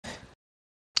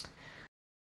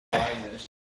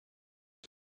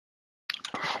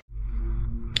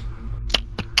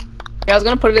Yeah, I was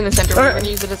gonna put it in the center. We're gonna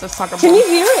use it as a soccer ball. Can you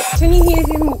hear it? Can you hear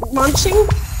him munching?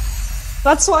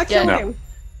 That's why I killed him.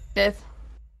 Death.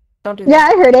 Don't do that. Yeah,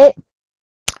 I heard it.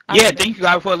 Yeah, thank you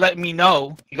guys for letting me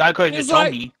know. You guys could have just told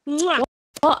me. Mwah.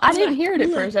 Well, I didn't hear it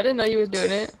at first. I didn't know you was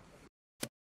doing it.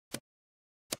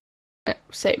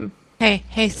 Same.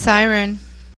 Hey, Siren.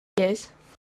 Yes.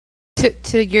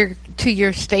 To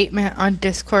your statement on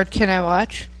Discord, can I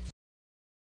watch?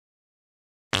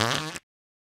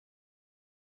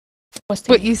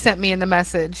 What you sent me in the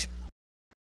message.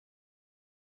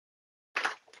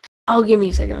 Oh, give me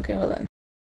a second. Okay, hold on.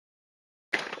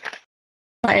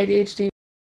 My ADHD.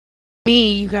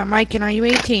 Me, you got Mike, and are you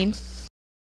 18?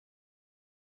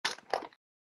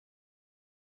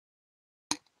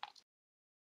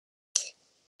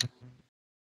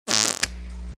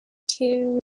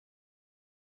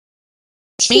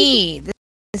 Me,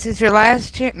 this is your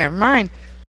last chance. Never mind.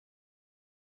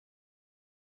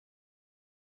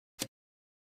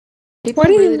 People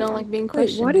really don't like being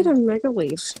questioned. Why did I mega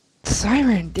leave?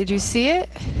 Siren, did you see it?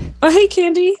 Oh, hey,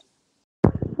 Candy.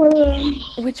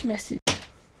 Which message?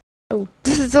 Oh,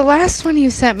 this is the last one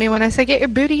you sent me when I said get your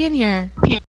booty in here.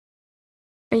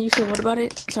 And you said what about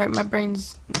it? Sorry, my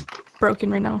brain's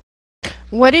broken right now.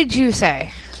 What did you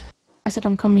say? I said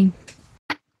I'm coming.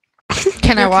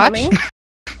 Can I watch?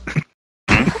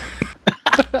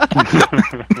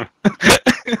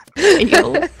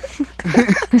 Yo.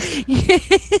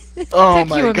 Oh my god.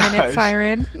 Took you a minute,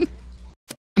 Siren.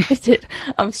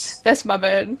 That's my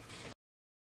bad.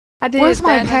 I did. Where's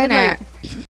my pen at?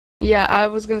 Yeah, I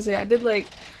was gonna say I did like.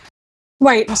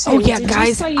 Wait. Oh yeah,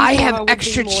 guys, I have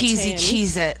extra cheesy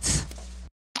Cheez-Its.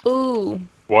 Ooh.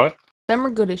 What? Them are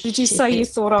good as shit. Did you say you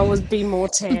thought I would be more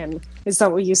tan? Is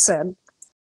that what you said?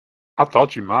 I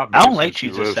thought you might be. I don't like since you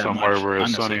Cheez-Its live that somewhere much, where it's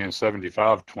honestly. sunny and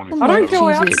 75, 25. I don't go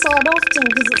Cheez-Its. outside often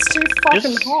because it's too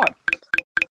fucking hot.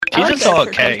 Cheez-Its are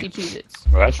okay.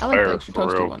 Well, that's I like the fair, extra for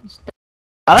toasty real. ones.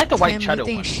 I like the white Tim, cheddar you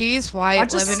think one. she's I white,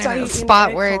 just living stay in a in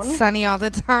spot where aircon it's sunny all the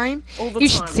time? All the You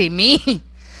time. should see me.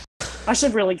 I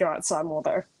should really go outside more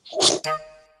though.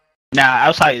 Nah,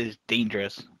 outside is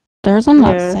dangerous. There's an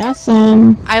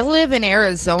assassin. I live in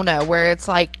Arizona where it's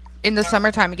like in the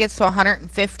summertime it gets to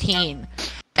 115,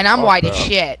 and I'm white as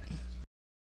shit.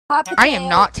 I am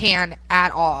not tan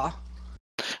at all.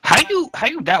 How you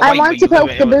that I white? want to but you live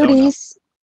poke in the Arizona? booties.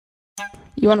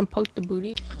 You want to poke the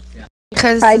booty?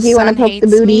 Because I the do want to sun poke the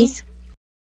hates me. booties.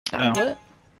 Oh,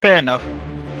 fair enough.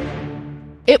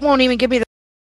 It won't even give me the